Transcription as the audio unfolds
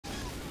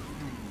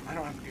I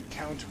don't have a good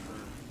counter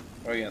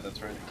for... Oh yeah,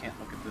 that's right. I can't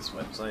look at this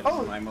website Oh.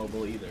 on my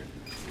mobile either.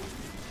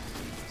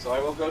 So I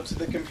will go to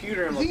the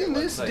computer and I look think at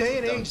in this websites day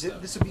and with dumb age,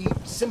 stuff. this would be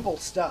simple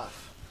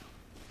stuff.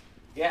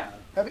 Yeah.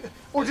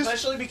 Or just...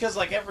 Especially because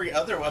like every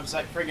other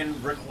website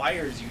friggin'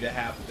 requires you to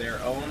have their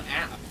own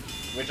app,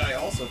 which I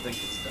also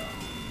think is dumb.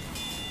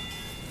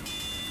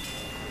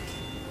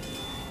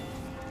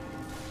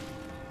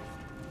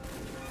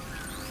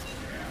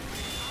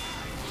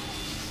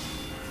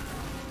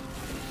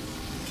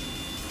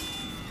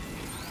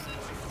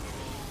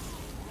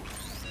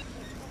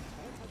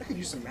 I could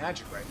use some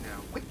magic right now.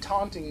 Quit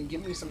taunting and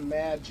give me some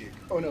magic.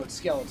 Oh no, it's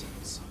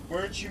skeletons.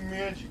 Why aren't you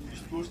magic? You're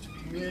supposed to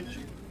be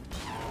magic.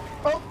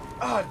 Oh!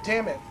 Ah,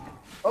 damn it.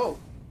 Oh.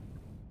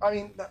 I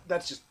mean,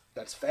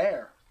 that's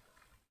fair.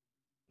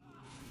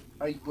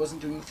 I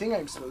wasn't doing the thing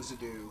I'm supposed to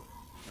do.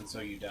 And so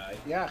you died?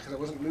 Yeah, because I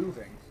wasn't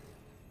moving.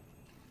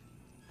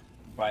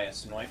 By a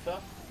sniper?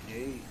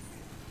 Yay.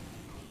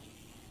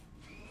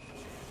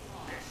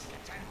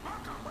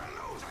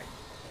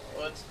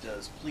 What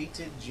does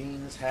Pleated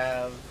Jeans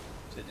have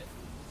today?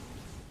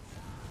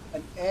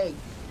 An egg.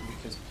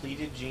 Because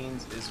Pleated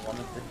Jeans is one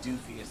of the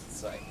doofiest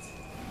sites.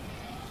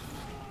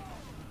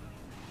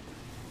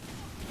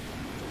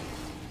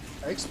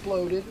 I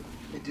exploded.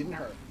 It didn't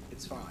hurt.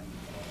 It's fine.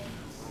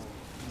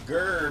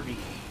 Gerby.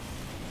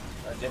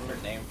 A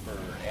different name for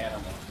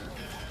animal.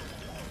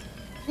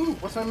 Ooh,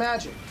 what's my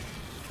magic?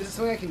 Is it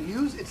something I can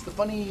use? It's the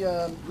funny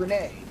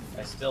grenade.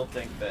 I still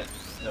think that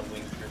the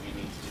wing Kirby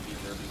needs to be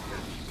Gerby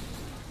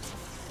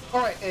Kirby.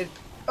 Alright,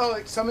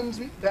 it summons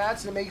me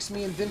bats and it makes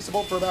me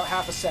invincible for about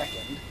half a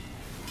second.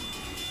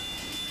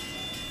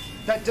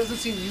 That doesn't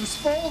seem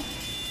useful.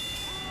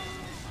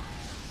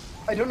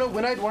 I don't know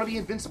when I'd want to be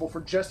invincible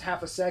for just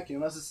half a second,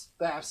 unless it's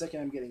the half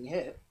second I'm getting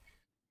hit.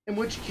 In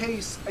which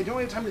case, I don't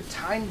have time to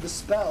time the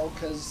spell,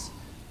 because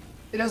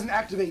it doesn't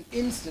activate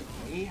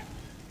instantly.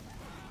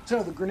 So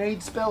no, the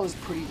grenade spell is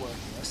pretty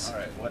worthless.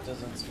 Alright, what does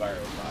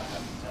Inspiro Bot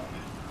have to tell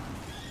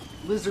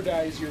me?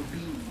 Lizardize your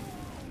beam.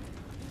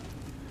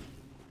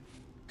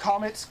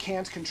 Comets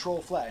can't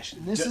control flesh.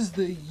 And this is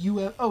the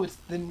it's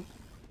the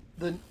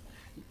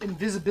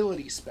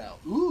invisibility spell.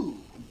 Ooh.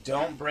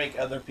 Don't break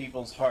other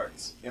people's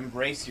hearts.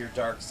 Embrace your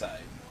dark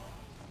side.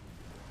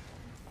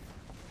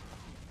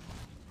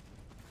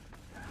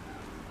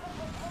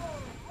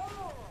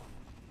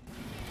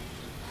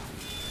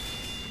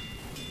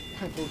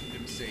 Both of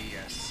them say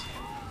yes.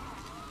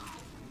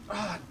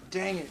 Ah,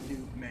 dang it,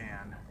 Noob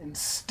Man. And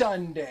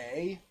Stun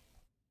Day.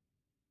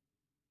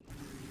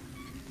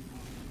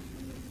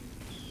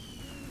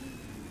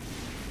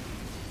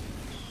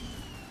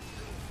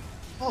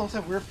 Oh, looks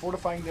like we're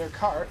fortifying their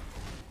cart.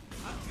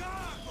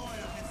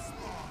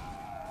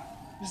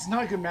 This is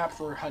not a good map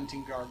for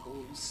hunting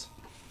gargoyles.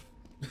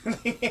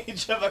 The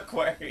Age of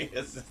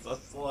Aquarius is a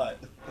slut.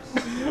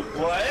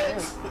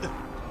 What?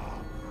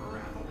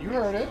 You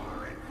heard it.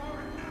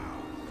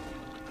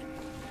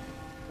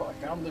 Well, I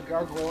found the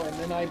gargoyle and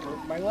then I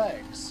broke my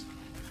legs.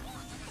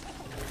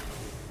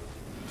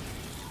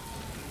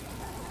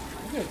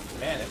 Good.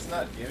 Man, it's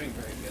not giving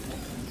very good.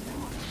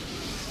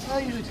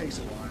 That usually takes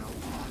a while.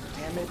 Oh,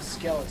 damn it,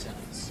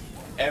 skeletons.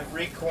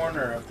 Every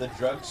corner of the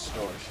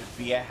drugstore should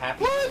be a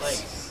happy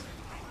place.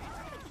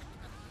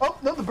 Oh,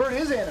 no, the bird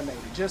is animated.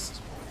 Just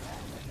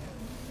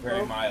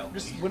Very mild.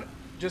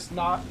 Just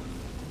not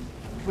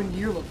when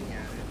you're looking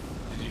at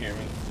it. Did you hear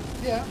me?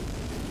 Yeah.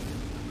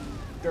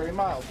 Very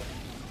mild.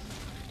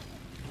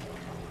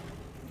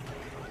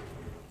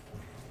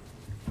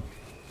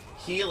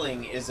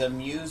 Healing is a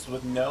muse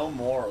with no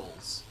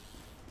morals.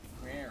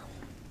 Meow.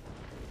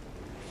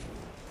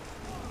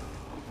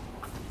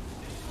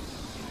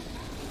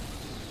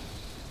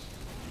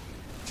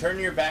 Turn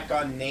your back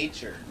on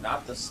nature,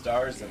 not the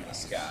stars in the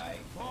sky.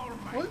 All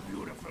my What?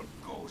 beautiful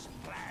ghost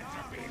plans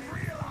are being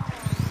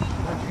realized.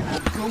 My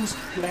beautiful ghost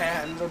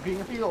plans are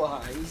being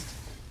realized.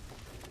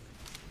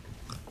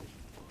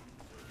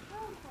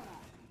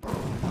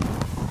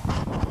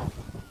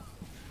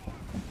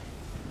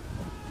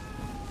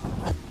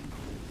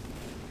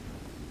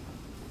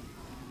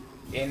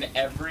 In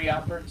every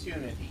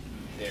opportunity,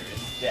 there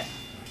is death.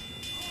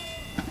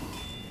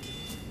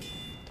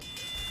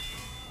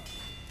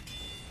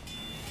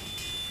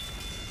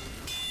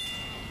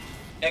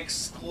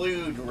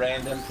 Exclude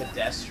random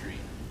pedestrian.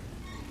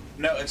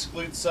 No,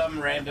 exclude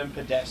some random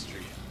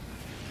pedestrian.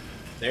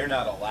 They're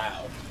not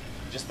allowed.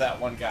 Just that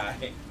one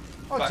guy.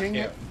 Oh, Fuck dang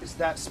him. it. It's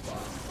that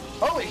spot.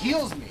 Oh, it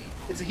heals me.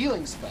 It's a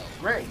healing spell.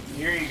 Great.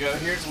 Here you go.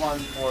 Here's one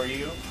for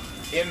you.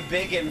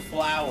 Embiggen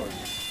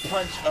flowers.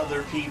 Punch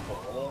other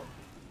people.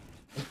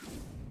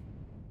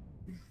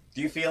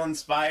 Do you feel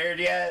inspired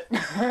yet?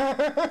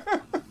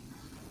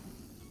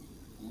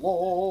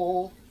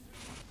 Lol.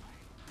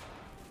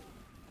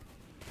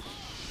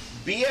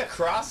 Be a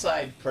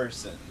cross-eyed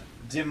person.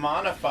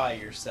 Demonify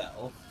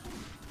yourself.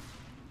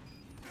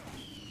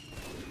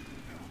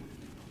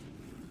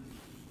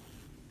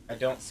 I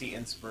don't see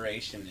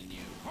inspiration in you.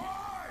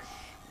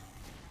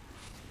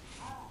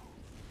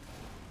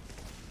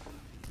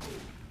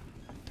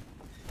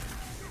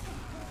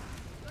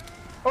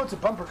 Oh, it's a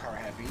bumper car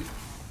heavy.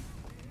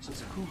 So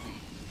it's a Hoovy.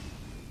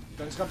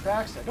 But it's got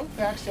backstab. Don't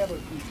backstab a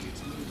Hoovy.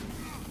 It's a Hoovy.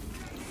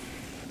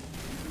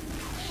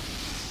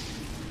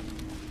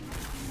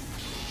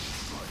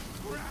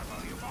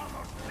 Gravel, you've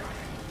almost done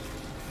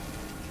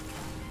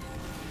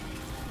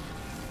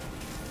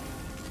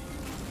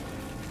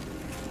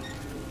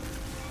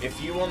it. If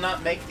you will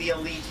not make the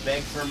elite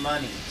beg for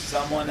money,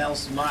 someone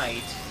else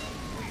might.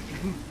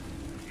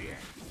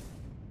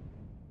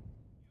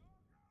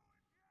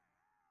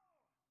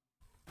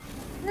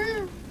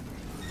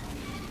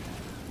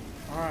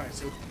 Alright,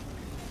 so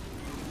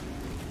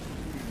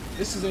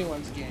this is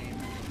anyone's game.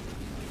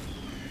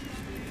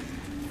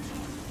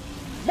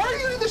 Why are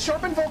you using the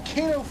sharpened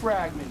volcano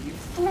fragment, you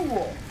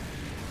fool?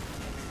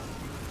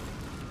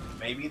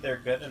 Maybe they're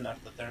good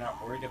enough that they're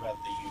not worried about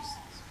the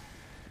uses.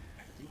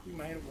 I think we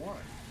might have won.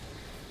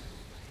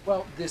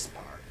 Well, this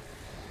part.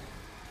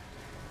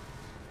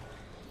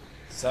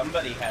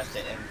 Somebody has to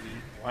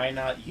envy. Why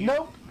not you?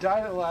 Nope,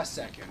 died at the last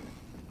second.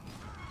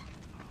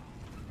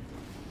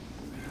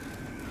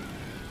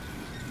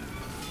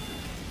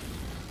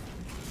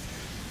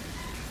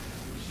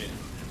 Shit.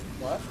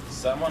 What?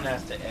 Someone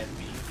has to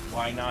envy.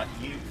 Why not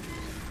you?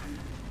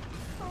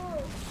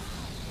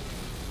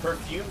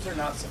 Perfumes are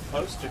not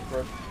supposed to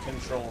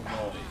control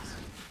noise.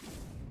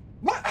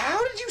 What?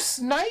 How did you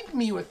snipe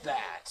me with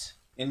that?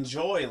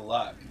 Enjoy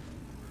luck.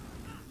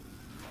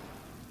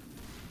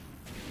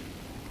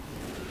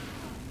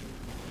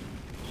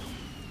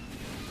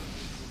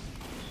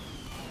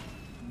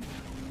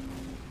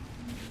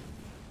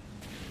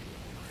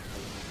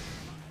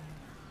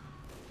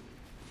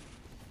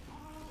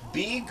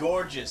 Be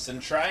gorgeous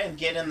and try and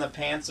get in the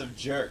pants of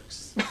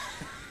jerks.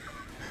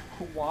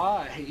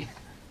 Why?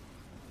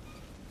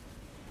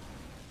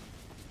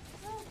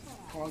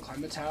 Come on,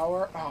 climb the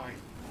tower. Oh, I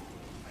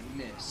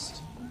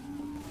missed.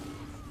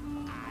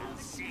 I'll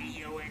see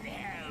you in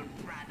hell,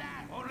 brother.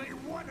 Only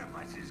one of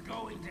us is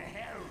going to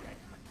hell,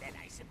 Redmond. Then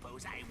I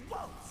suppose I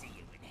won't see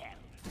you in hell,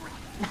 brother.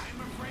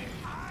 I'm afraid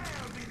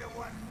I'll be the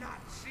one not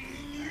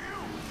seeing you.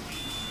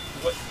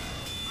 What?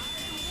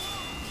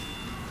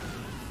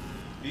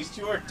 These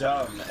two are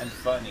dumb and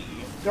funny.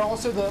 They're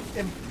also the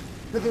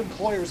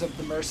employers of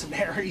the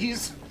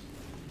mercenaries.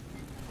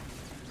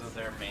 So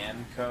they're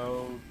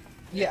Manco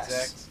Yes.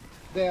 execs?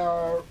 They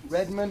are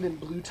Redmond and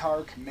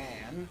Blutarch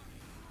Man.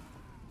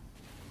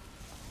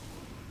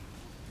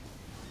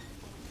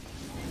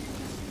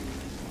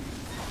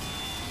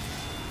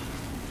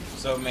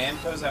 So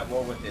Manco's at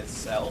war with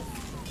itself?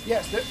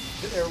 Yes,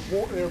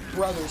 they're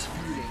brothers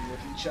feuding with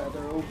each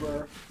other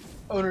over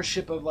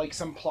ownership of like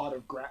some plot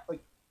of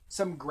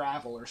some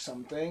gravel or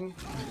something.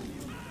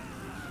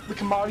 The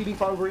commodity being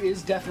fought over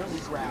is definitely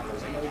gravel.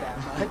 I know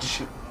that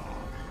much.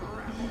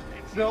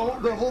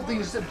 The whole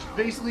thing is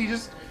basically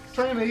just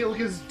trying to make it look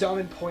as dumb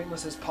and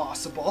pointless as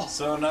possible.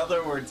 So in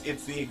other words,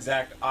 it's the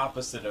exact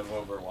opposite of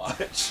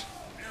Overwatch.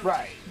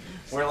 Right.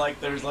 Where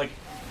like there's like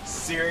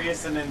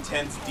serious and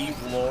intense deep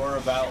lore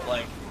about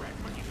like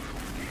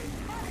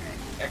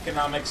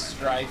economic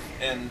strife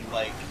and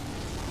like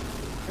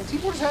And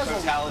T-Force has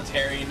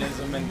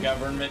totalitarianism and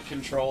government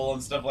control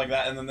and stuff like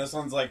that, and then this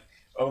one's like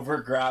over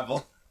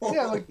gravel.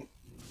 yeah, like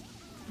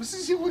this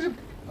is what it.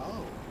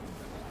 Oh.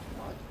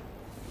 What?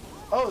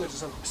 Oh, there's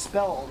just a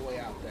spell all the way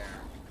out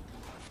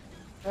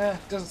there.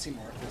 Doesn't seem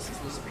worth this. It's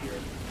disappeared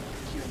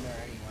here and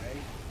there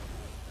anyway.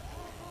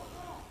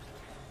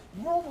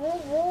 Whoa, whoa,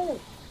 whoa!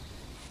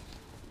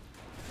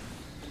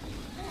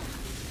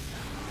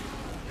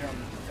 They're on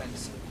the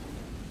defensive.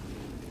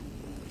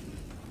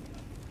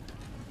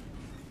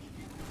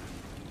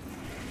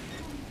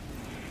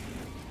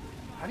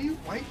 How do you...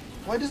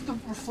 Why does the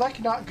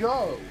reflect not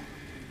go?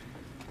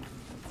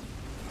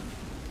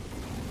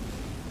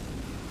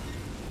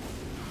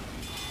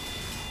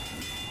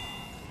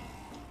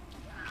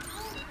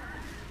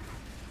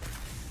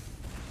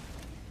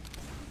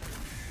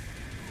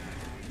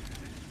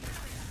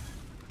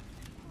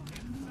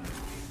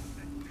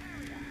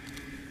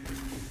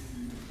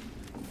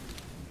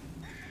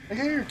 I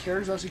think your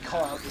characters actually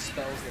call out the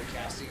spells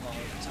they're casting all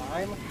the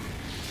time.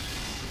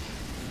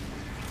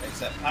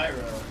 Except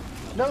Pyro.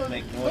 No,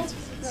 Make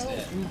noises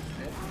instead.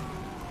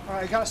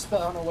 Alright, I got a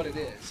spell. I don't know what it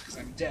is, because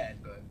I'm dead,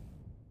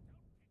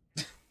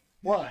 but...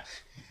 What?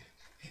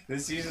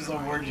 This uses a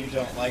word you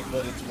don't like,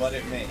 but it's what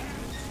it makes.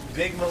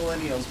 Big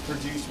millennials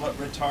produce what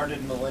retarded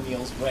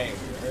millennials weigh.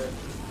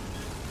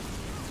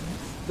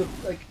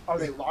 Are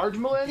they large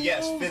millennials?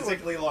 Yes,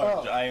 physically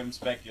large. Oh. I am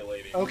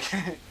speculating.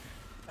 Okay.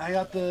 I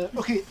got the...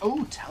 Okay,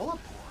 oh, teleport.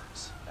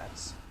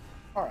 That's...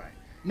 Alright.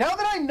 Now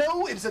that I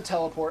know it's a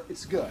teleport,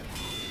 it's good.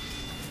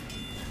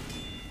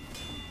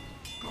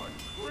 Good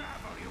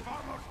gravel, you've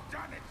almost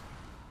done it.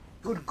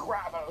 Good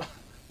gravel.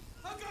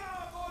 Look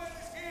out,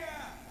 boys, here.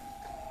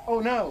 Oh,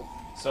 no.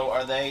 So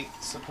are they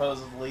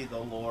supposedly the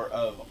lore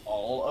of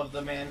all of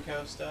the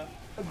Manco stuff?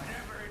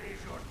 Whatever it is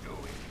you're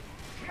doing.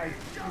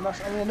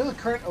 I know the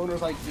current owner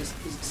is like this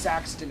is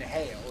Saxton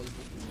Hale,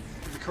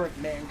 is the current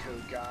man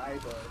code guy,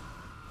 but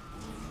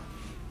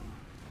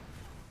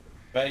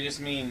But I just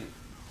mean,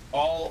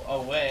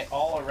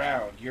 all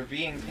around. You're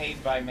being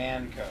paid by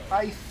Manco.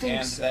 I think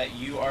and so. that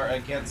you are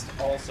against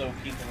also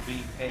people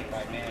being paid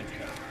by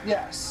Manco.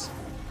 Yes.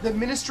 The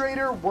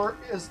administrator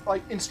is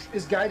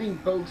guiding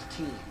both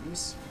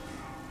teams,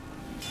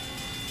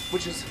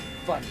 which is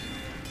funny.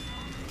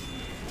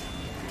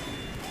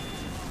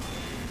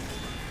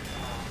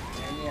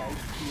 Dang it,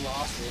 he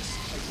lost this.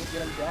 I can't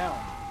get him down.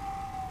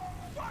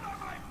 What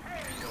am I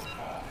paying you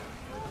for?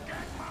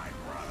 Get my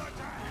brother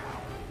to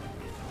hell!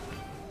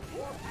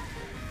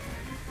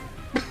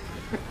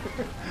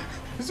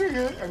 This is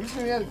good. I'm just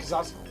gonna add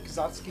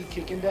Kazatsky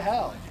kick into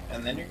hell.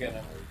 And then you're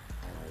gonna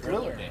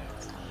Thriller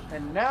dance.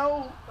 And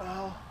now,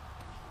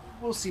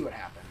 we'll see what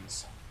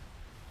happens.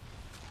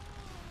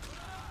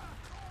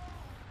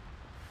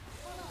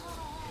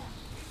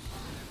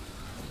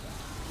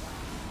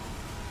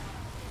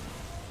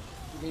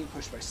 We're being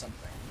pushed by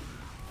something.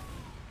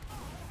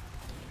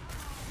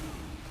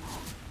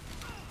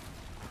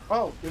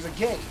 Oh, there's a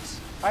gate.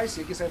 I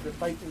see. I guess I have to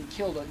fight and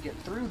kill to get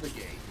through the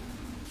gate.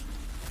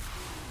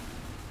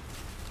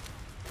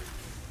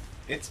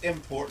 It's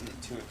important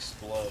to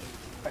explode.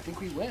 I think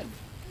we win.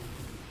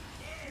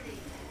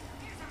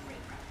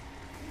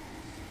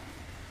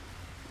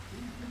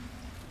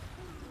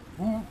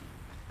 Did you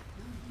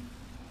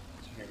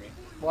hear me?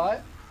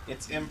 What?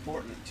 It's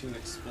important to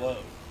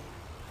explode.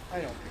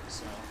 I don't think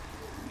so.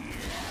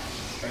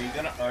 Are you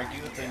gonna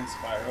argue with the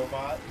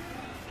Inspirobot?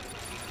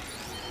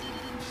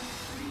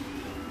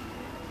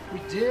 We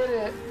did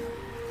it.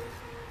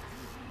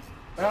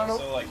 I don't know.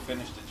 Also, like,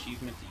 finished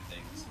achievement-y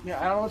things. Yeah,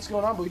 I don't know what's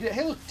going on, but we did.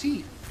 Hey, look,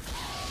 teeth.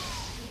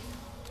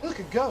 Hey, look,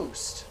 a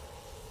ghost.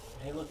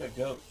 Hey, look at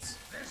goats.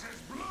 This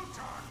is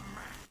Bluton,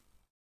 man.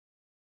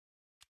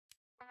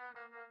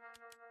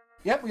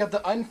 Yep, we have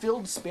the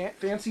unfilled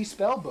fancy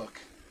spell book.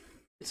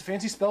 It's a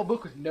fancy spell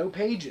book with no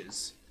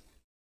pages.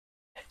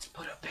 Let's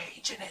put a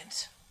page in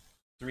it.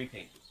 3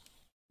 pages.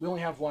 We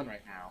only have one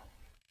right now.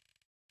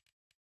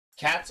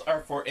 Cats are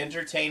for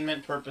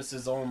entertainment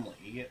purposes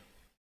only.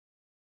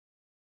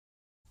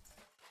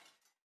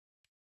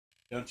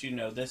 Don't you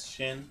know this,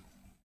 Shin?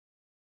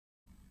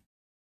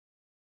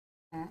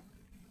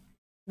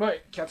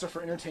 Right, cats are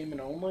for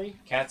entertainment only?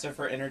 Cats are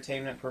for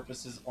entertainment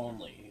purposes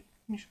only.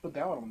 You should put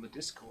that one on the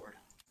Discord.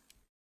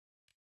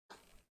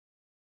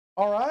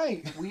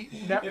 Alright, we...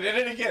 You did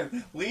it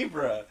again.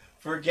 Libra.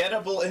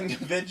 Forgettable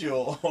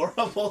individual.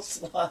 Horrible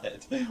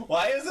slut.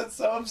 Why is it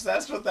so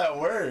obsessed with that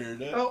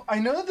word? Oh, I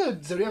know the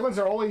Zodiac ones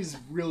are always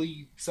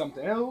really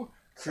something. Oh.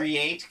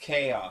 Create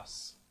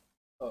chaos.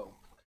 Oh.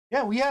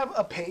 Yeah, we have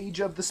a page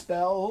of the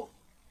spell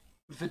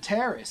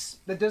Viteris.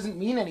 That doesn't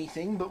mean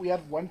anything, but we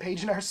have one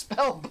page in our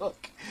spell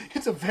book.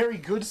 It's a very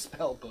good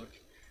spell book.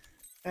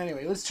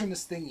 Anyway, let's turn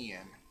this thingy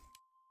in.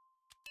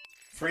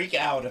 Freak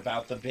out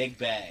about the Big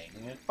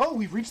Bang. Oh,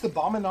 we've reached the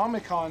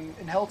Bominomicon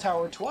in Hell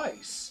Tower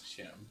twice.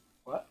 Shim.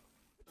 What?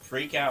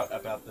 Freak out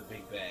about the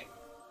Big Bang.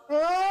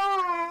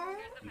 Ah!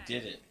 You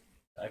did it.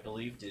 I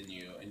believed in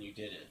you, and you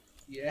did it.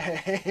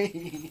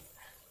 Yay!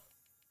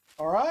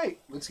 Alright,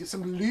 let's get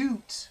some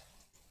loot.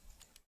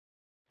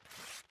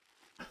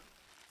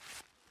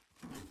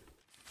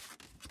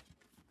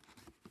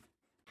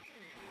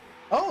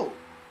 Oh!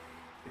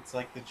 It's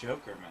like the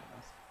Joker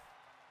mask.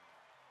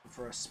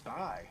 For a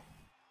spy.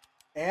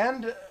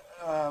 And,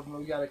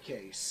 we got a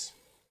case.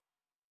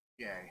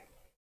 Yay.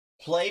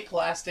 Play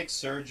plastic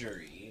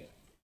surgery.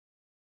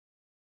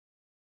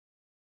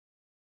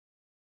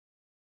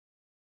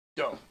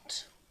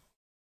 Don't.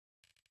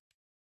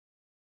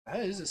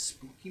 That is a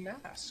spooky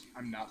mask.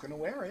 I'm not going to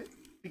wear it,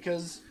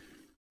 because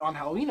on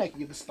Halloween I can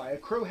give the spy a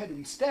crow head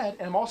instead,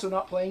 and I'm also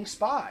not playing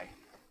spy.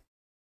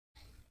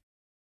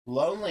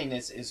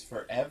 Loneliness is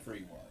for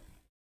everyone.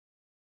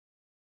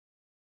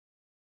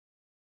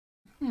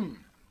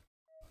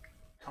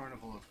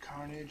 Carnival of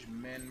Carnage,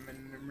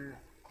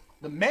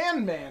 the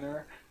Man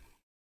Manor.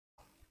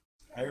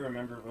 I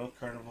remember both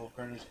Carnival of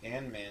Carnage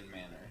and Man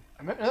Manor.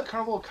 I meant that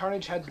Carnival of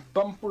Carnage had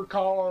bumper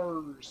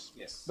cars.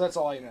 Yes. That's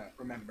all I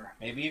remember.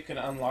 Maybe you can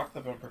unlock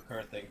the bumper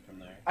car thing from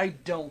there. I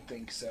don't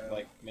think so.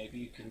 Like, maybe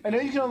you can... I know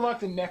you can unlock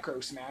the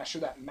Necro Smash or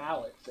that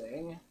mallet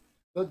thing.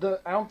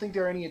 But I don't think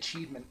there are any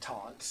achievement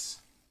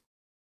taunts.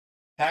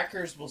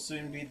 Hackers will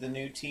soon be the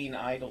new teen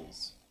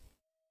idols.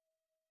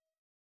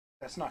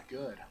 That's not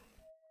good.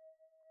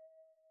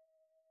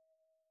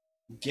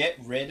 Get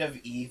rid of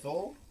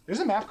evil?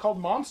 There's a map called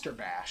Monster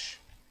Bash.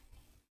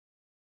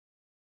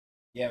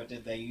 Yeah, but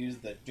did they use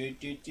the do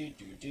do do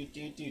do do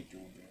do do do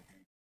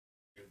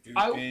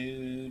I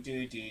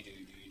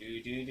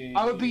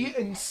would be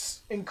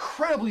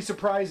incredibly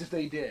surprised if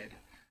they did.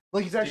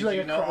 Like it's actually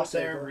Did you like a know crossover. that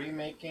they're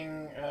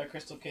remaking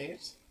Crystal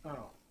Caves?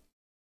 Oh.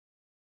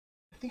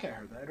 I think I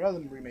heard that. I'd rather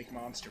than remake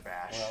Monster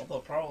Bash. Well,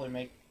 they'll probably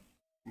make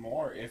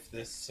more if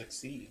this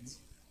succeeds.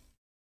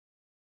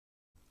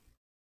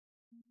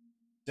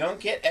 Don't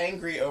get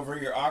angry over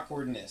your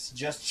awkwardness.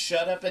 Just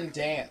shut up and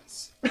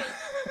dance.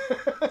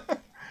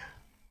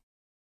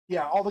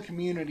 Yeah, all the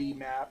community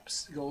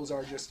maps goals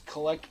are just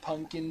collect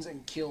pumpkins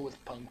and kill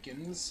with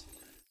pumpkins.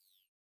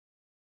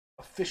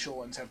 Official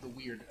ones have the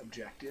weird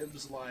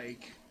objectives,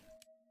 like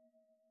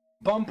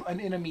bump an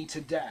enemy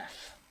to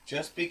death.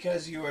 Just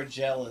because you are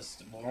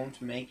jealous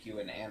won't make you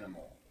an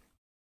animal.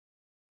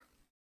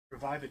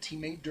 Revive a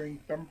teammate during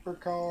bumper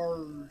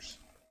cars.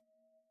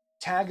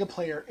 Tag a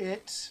player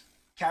it.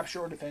 Capture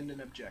or defend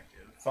an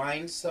objective.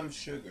 Find some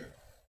sugar.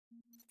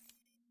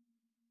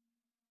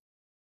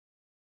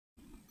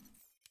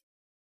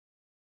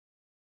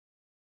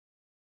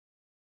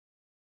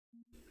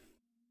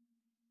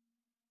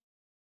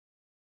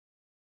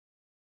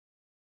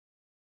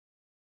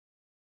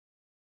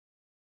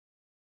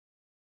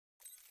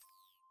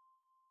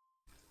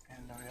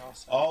 And nobody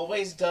else.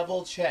 Always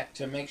double check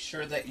to make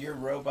sure that your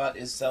robot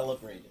is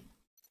celebrated.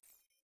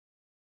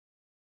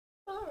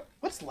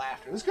 What's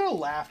laughter? Let's go to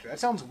laughter. That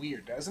sounds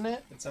weird, doesn't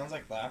it? It sounds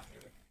like laughter.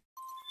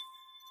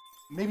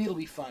 Maybe it'll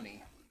be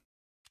funny.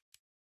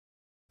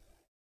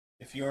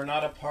 If you are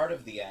not a part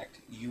of the act,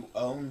 you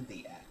own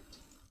the act.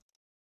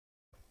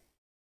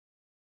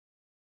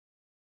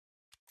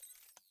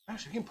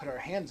 Actually, we can put our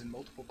hands in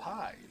multiple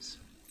pies.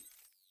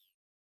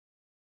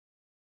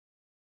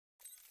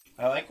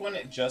 I like when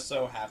it just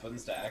so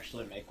happens to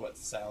actually make what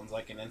sounds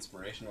like an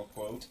inspirational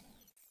quote.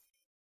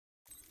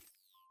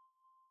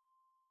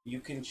 You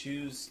can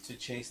choose to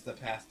chase the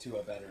path to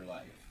a better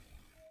life.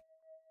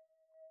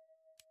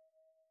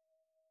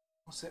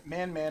 What's it?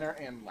 Man, manner,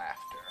 and laughter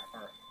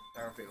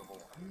are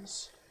available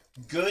ones.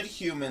 Good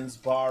humans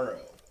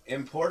borrow.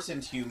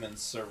 Important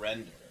humans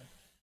surrender.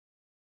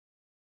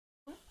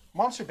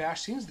 Monster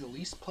Bash seems the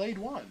least played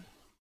one.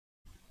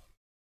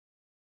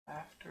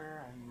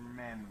 Laughter and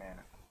man,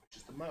 manner, which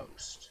is the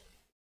most.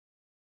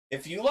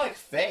 If you like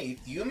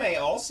faith, you may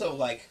also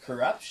like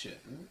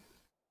corruption.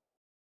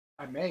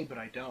 I may, but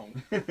I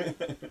don't.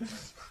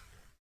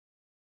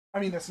 I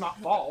mean, that's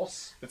not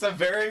false. It's a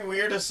very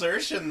weird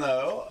assertion,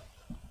 though.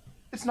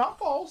 It's not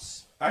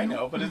false. I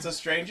know, but it's a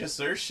strange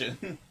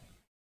assertion.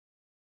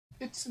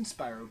 It's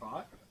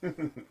Inspirobot.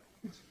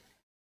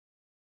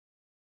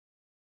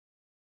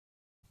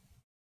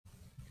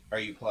 Are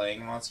you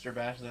playing Monster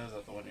Bash, though? Is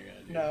that the one you're going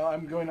to do? No,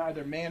 I'm going to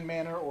either man,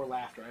 manner, or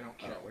laughter. I don't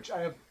care which.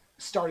 I have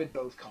started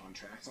both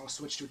contracts. I'll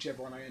switch to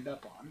whichever one I end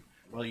up on.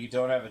 Well, you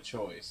don't have a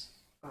choice.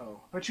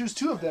 Oh. If I choose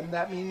two of them,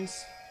 that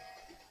means...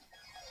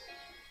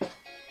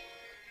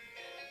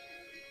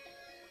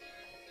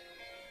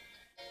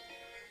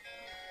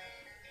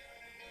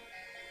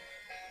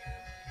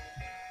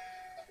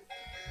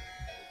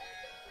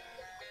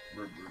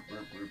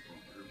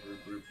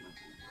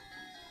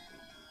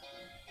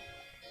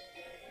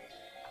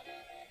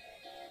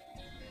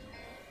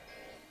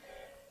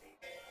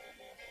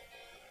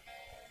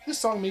 This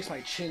song makes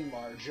my chin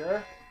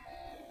larger.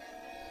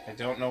 I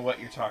don't know what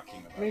you're talking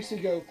about. It makes me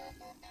go...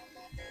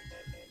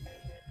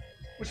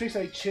 Which makes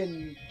my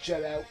chin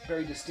jet out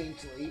very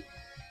distinctly.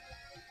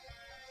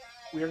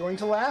 We are going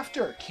to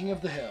laughter. King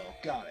of the Hill.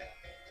 Got it.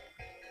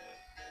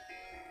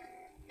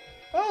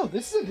 Oh,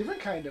 this is a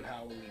different kind of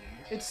Halloween.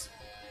 It's...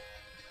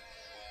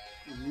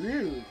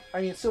 rude.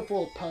 I mean, it's still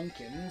full of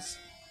pumpkins.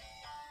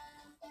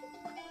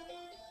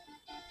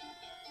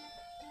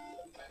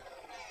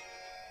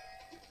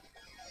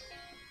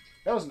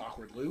 That was an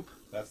awkward loop.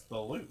 That's the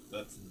loop.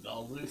 That's the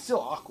loop. It's still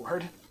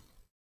awkward.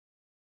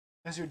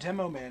 As your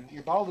demo man,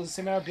 your bottle does the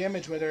same amount of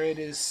damage whether it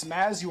is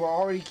Smaz you are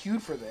already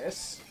queued for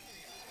this.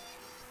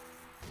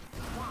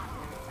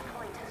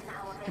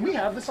 Can we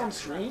have this on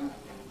stream?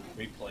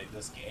 We played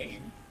this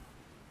game.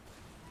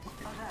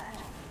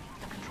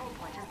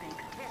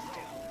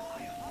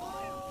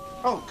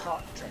 Oh,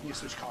 contract. You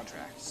switch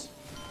contracts.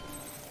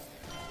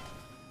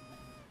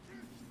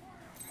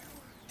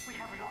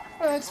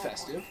 Oh, that's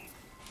festive.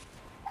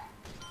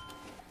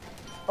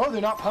 Oh,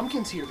 they're not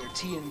pumpkins here, they're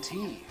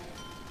TNT.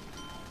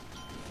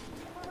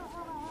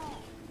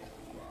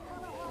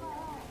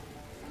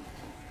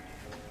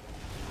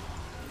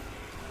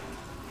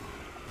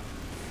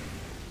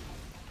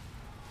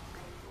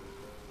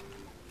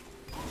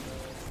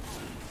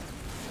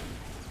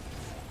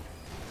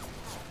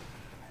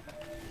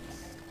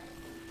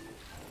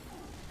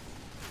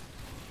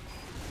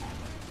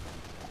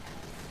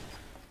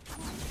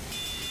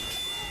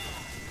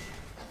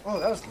 Oh,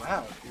 that was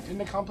loud. It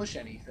didn't accomplish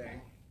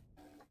anything.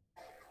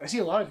 I see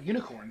a lot of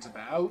unicorns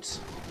about.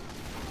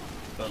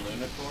 The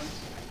Lunicorns?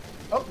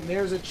 Oh, and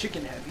there's a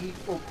chicken heavy.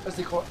 Oh, as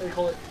they call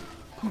it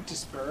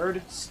Hootus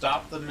bird.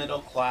 Stop the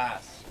middle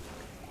class.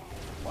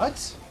 What?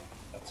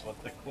 That's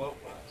what the quote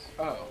was.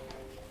 Oh.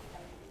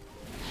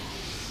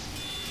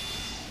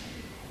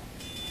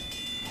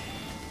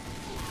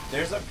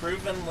 There's a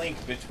proven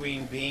link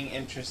between being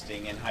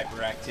interesting and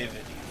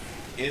hyperactivity.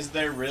 Is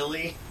there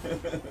really?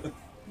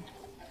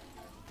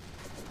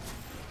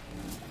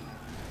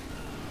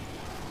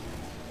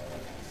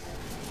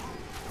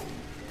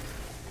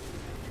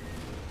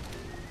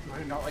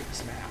 I do not like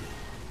this map.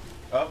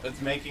 Oh,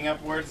 it's making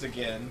up words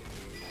again.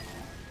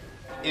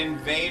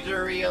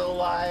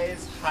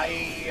 Invaderialize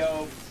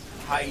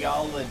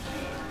hyology.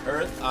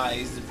 Earth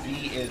eyes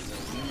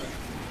B'ism.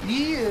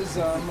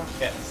 B'ism?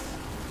 Yes.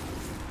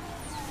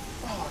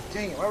 Oh,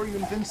 dang it. Why were you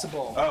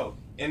invincible? Oh,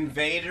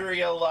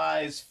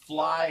 invaderialize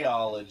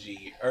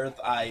flyology. Earth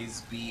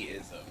eyes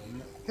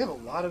B'ism. They have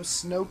a lot of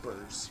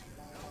snopers.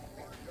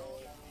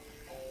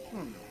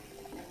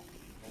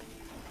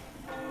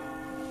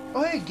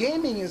 Oh, hey,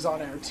 gaming is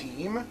on our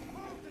team.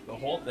 The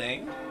whole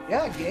thing?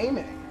 Yeah,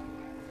 gaming.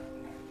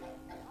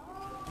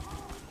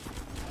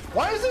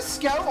 Why is this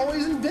scout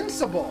always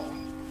invincible?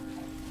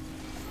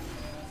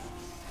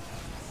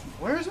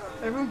 Where's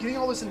everyone getting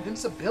all this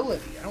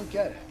invincibility? I don't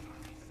get it.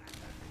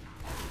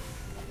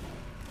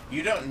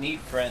 You don't need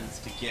friends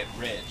to get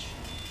rich.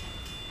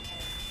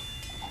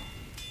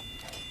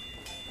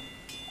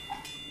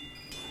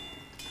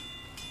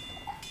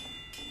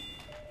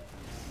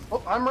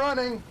 Oh, I'm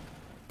running.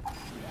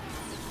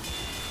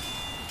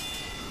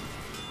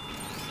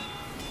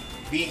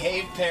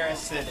 Behave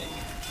parasitic.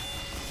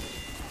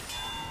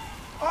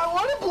 I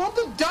wanted to blow up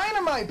the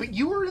dynamite, but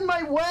you were in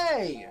my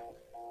way.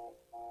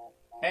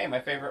 Hey, my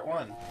favorite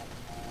one.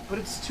 But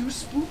it's too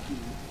spooky.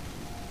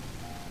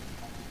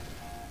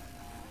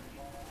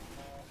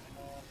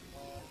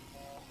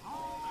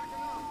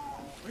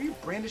 Why are you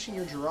brandishing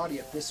your Girardi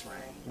at this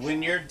range?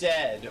 When you're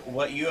dead,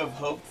 what you have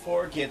hoped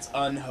for gets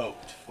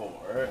unhoped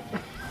for.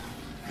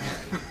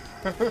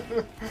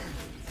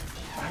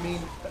 I mean...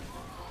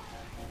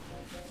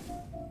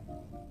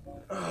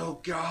 Oh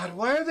god,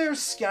 why are there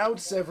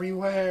scouts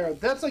everywhere?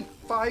 That's like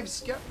 5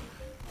 scouts.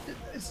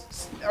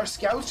 Are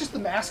scouts just the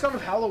mascot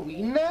of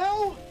Halloween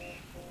now?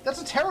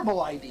 That's a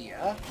terrible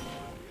idea.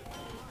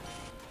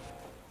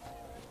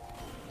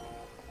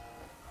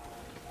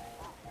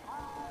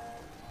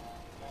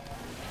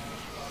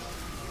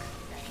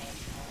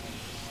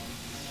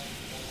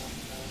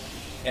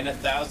 In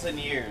 1,000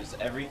 years,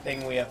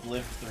 everything we have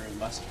lived through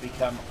must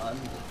become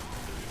unlived.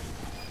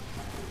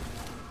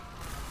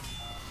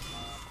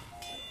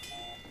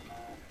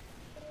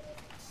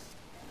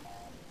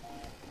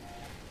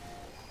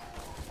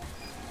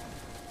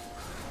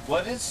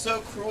 What is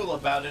so cruel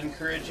about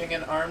encouraging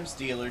an arms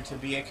dealer to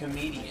be a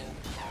comedian?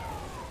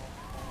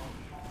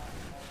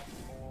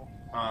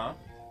 Huh?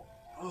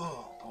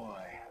 Oh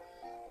boy.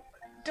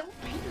 Don't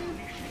beat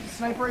me.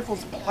 Sniper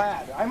rifle's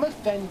plaid. I'm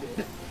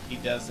offended. He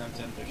doesn't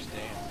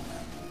understand.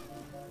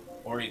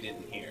 Or he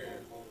didn't hear.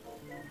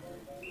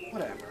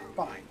 Whatever.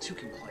 Fine. 2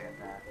 can play at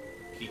that.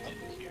 He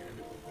didn't hear.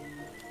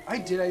 I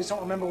did, I just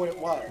don't remember what it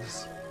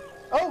was.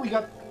 Oh, we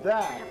got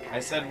that. I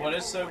said, what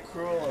is so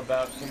cruel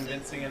about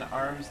convincing an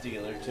arms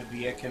dealer to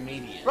be a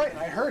comedian? Right, and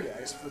I heard it. I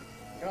just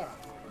forgot.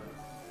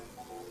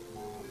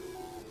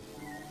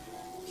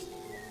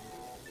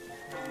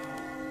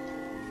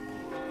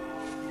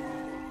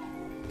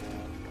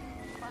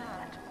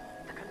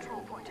 The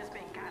control point is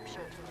being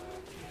captured.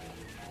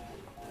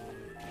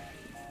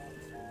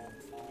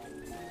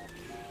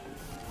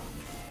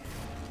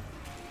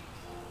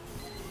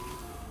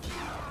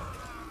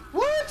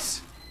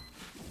 What?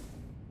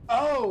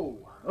 Oh,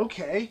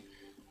 okay.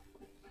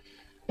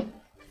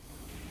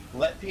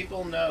 Let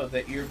people know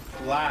that you're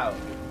loud,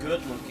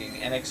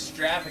 good-looking, and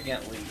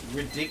extravagantly,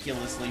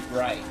 ridiculously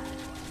bright.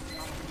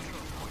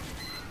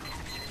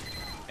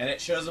 And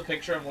it shows a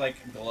picture of, like,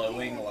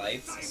 glowing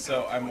lights,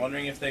 so I'm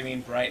wondering if they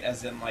mean bright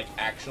as in, like,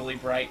 actually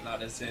bright,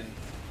 not as in,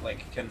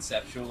 like,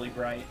 conceptually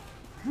bright.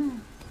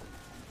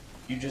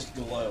 You just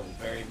glow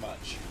very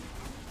much.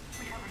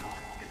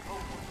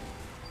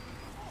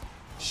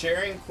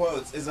 Sharing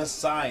quotes is a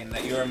sign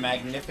that you are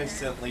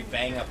magnificently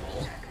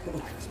bangable.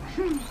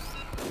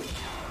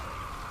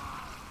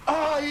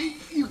 Ah,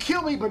 you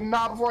kill me, but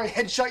not before I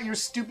headshot your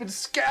stupid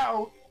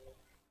scout.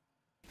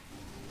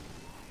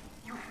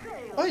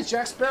 Oh, it's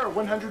Jack Sparrow,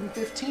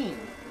 115.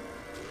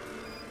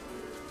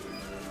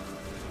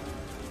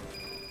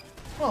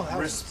 Well, that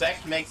was...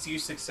 Respect makes you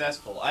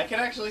successful. I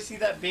can actually see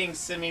that being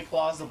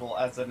semi-plausible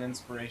as an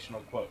inspirational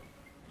quote.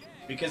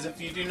 Because if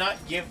you do not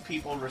give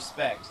people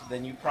respect,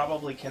 then you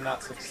probably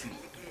cannot succeed.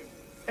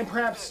 And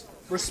perhaps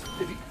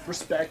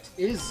respect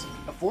is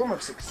a form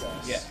of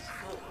success. Yes.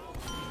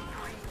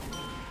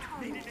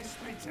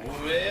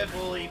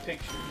 Wibbly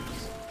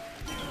pictures.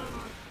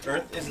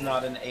 Earth is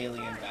not an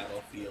alien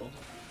battlefield.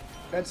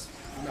 That's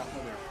not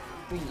what their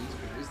thingies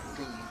do. It's the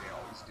thingy they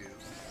always do.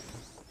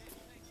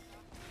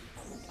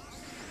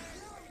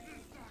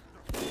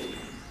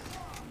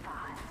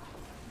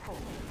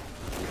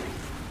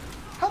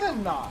 How that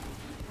not?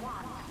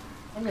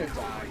 I'm gonna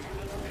die.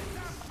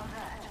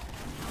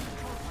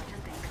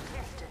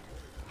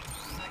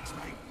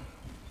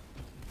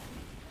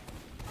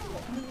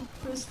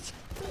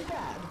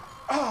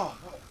 Oh!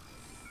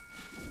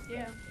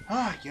 Yeah.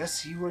 Ah,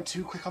 yes, you were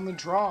too quick on the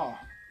draw.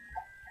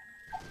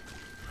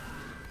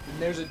 And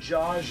there's a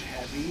Josh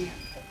heavy.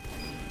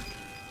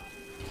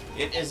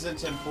 It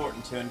isn't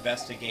important to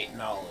investigate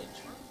knowledge.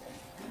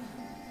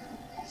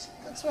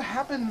 That's what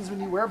happens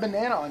when you wear a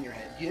banana on your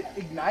head. You get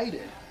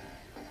ignited.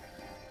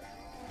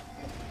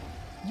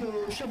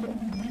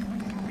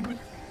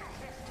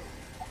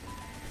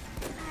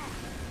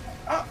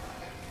 Ah!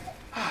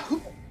 Ah,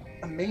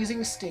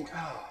 amazing stink.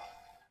 Oh.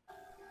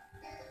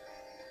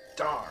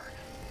 Darn.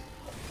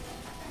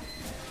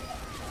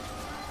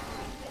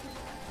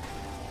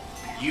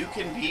 You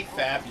can be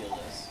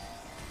fabulous.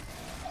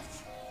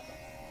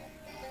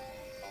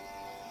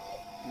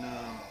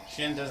 No.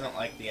 Shin doesn't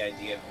like the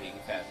idea of being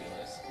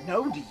fabulous.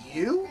 No, do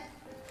you?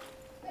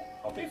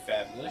 I'll be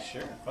fabulous,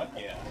 sure. Fuck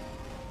yeah.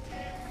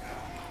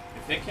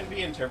 If it can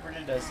be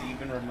interpreted as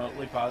even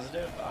remotely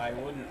positive, I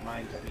wouldn't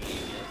mind being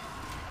it.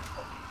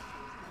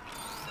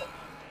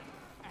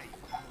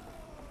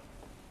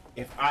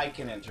 If I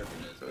can interpret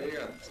it. So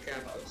yeah, it's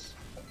campus.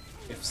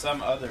 If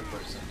some other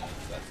person does,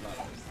 that's not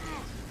always the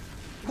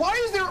case. Why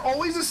is there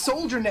always a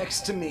soldier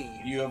next to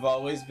me? You have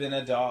always been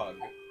a dog.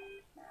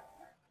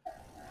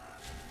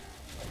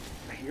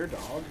 I hear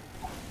dog.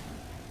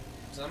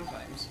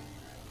 Sometimes.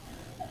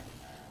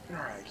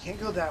 Alright, can't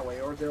go that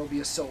way or there'll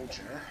be a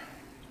soldier.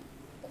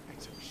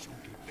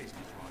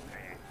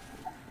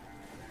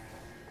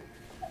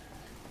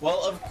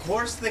 Well, of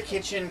course the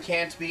kitchen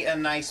can't be a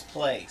nice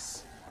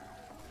place.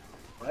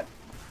 What?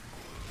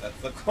 That's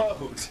the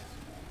quote.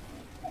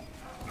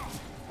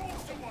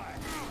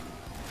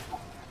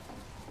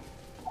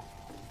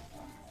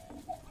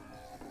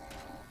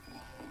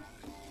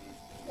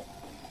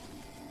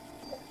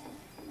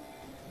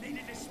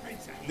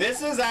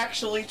 This is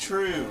actually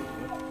true.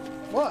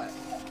 What?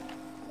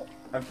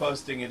 I'm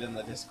posting it in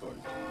the Discord.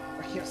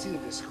 I can't see the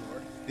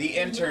Discord. The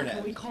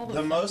internet.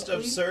 The most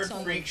absurd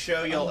freak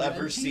show you'll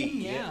ever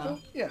see. Yeah.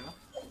 Yeah.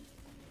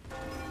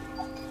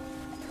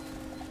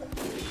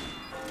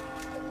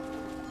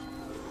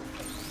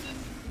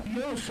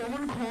 Yo,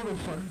 someone called a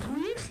fun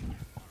please?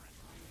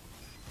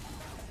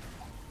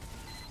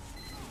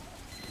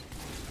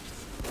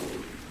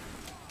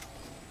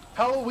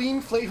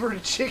 Halloween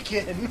flavored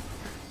chicken.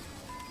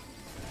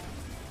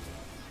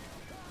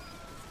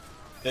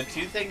 The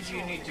two things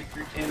you need to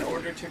in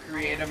order to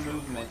create a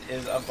movement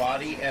is a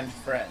body and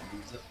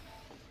friends.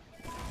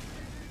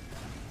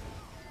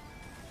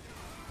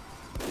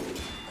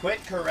 Quit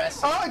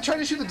caressing. Oh, I tried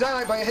to shoot the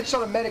dynamite by a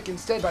headshot a medic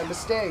instead by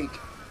mistake.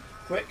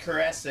 Quit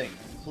caressing,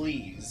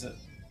 please.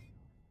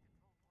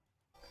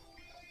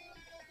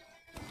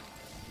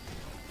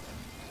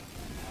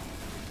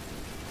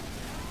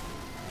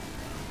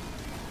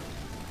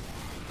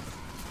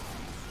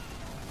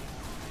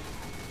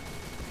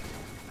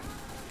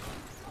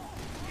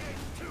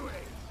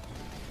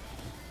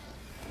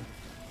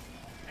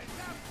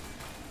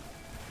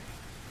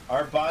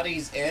 Our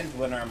bodies end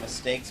when our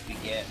mistakes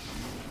begin.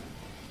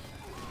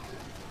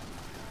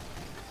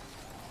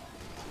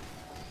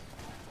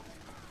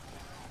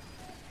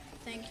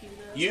 Thank you,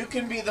 though. You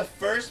can be the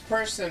first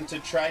person to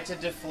try to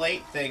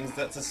deflate things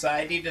that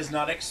society does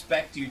not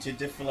expect you to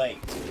deflate.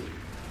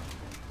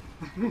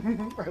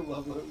 I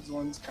love those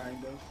ones,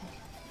 kind of.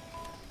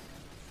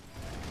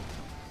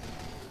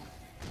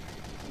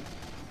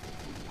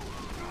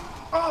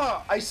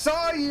 Ah, I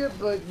saw you,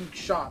 but you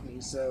shot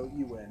me, so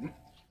you win.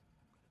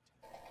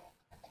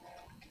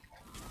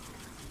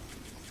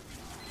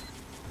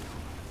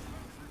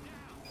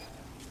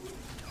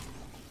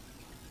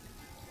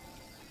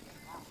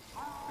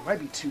 It might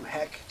be too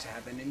heck to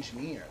have an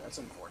engineer. That's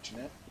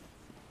unfortunate.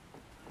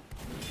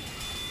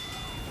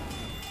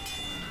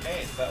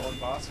 Hey, it's that one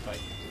boss fight.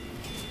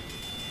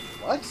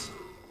 What?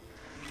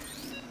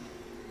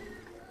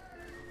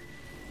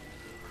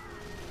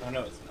 Oh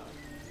no, it's not.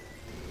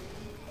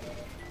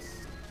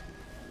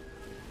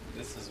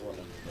 This is one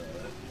of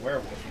the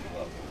werewolf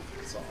level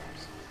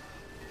songs.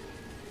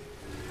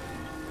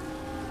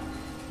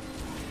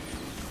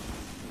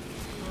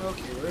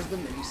 Okay, where's the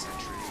mini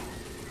sentry?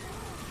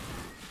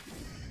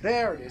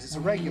 There it is. It's a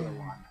regular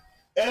one.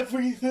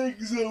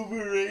 Everything's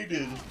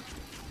overrated.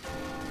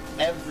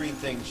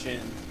 Everything, Shin.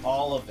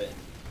 All of it.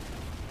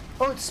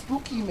 Oh, it's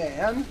Spooky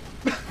Man.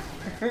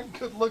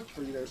 Good look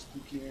for you there,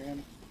 Spooky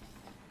Man.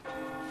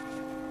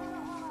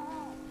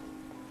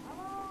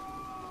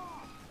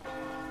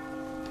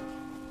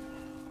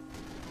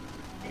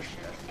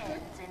 Mission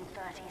ends in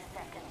 30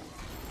 seconds.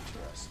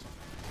 Interesting.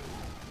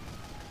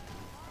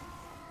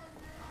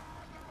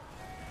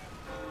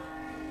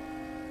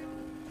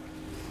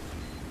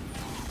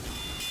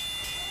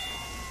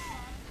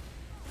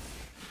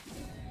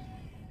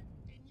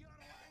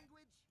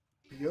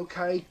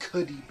 Yokai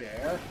Cuddy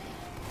Bear.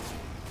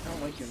 I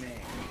don't like your name.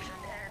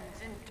 Mission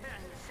ends in 10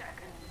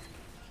 seconds.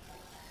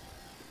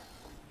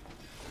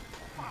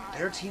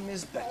 Their team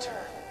is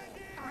better.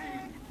 3,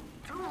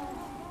 2, 1.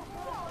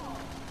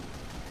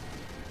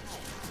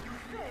 You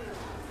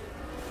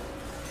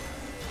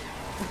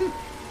failed.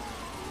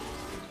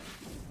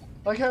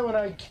 Like how when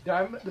I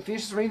die, the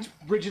Phoenix's range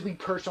rigidly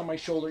perched on my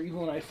shoulder even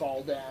when I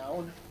fall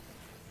down.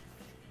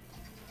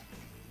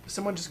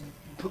 Someone just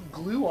put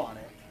glue on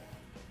it.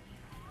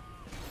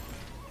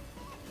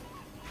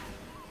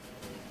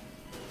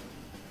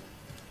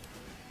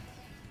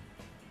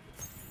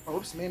 Oh,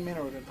 oops, man would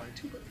have been fine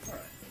too, but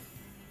alright.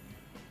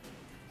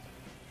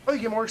 Oh, you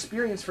get more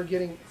experience for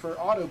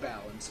auto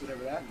balance,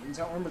 whatever that means.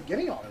 I don't remember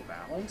getting auto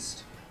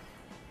balanced.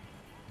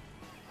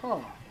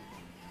 Huh.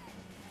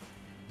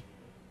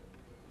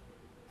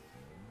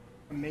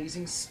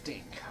 Amazing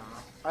stink,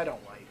 huh? I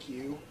don't like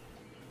you.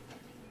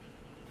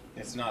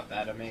 It's not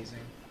that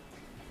amazing.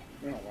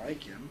 I don't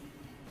like him.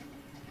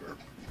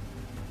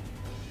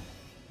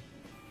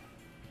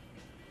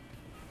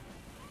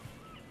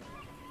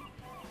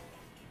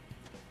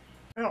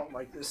 I don't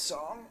like this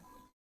song.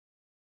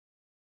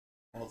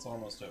 Well, it's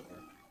almost over.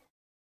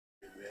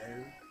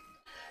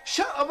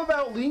 Shut up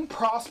about leaking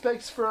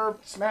prospects for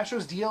Smash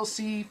Bros.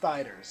 DLC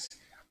fighters.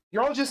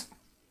 You're all just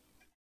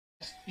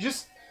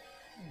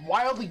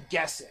wildly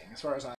guessing, as far as I